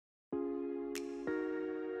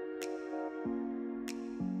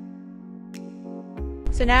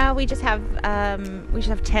So now we just have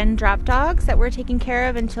 10 drop dogs that we're taking care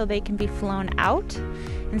of until they can be flown out.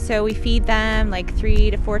 And so we feed them like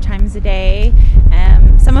 3 to 4 times a day.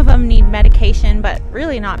 Some of them need medication, but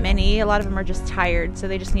really not many. A lot of them are just tired, so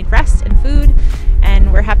they just need rest and food,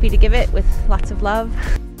 and we're happy to give it with lots of love.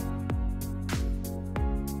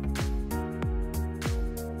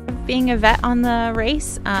 Being a vet on the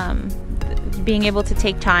race, being able to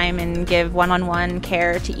take time and give one-on-one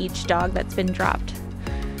care to each dog that's been dropped,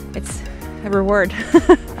 it's a reward.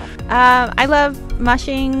 I love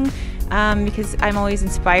mushing because I'm always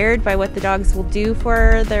inspired by what the dogs will do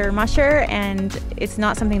for their musher, and it's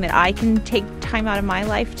not something that I can take time out of my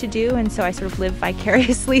life to do, and so I sort of live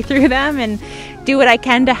vicariously through them and do what I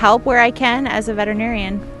can to help where I can as a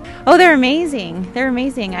veterinarian. Oh, they're amazing. They're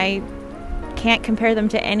amazing. I can't compare them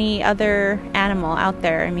to any other animal out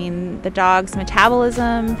there. I mean, the dog's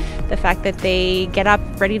metabolism, the fact that they get up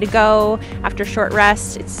ready to go after short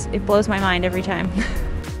rest, it blows my mind every time.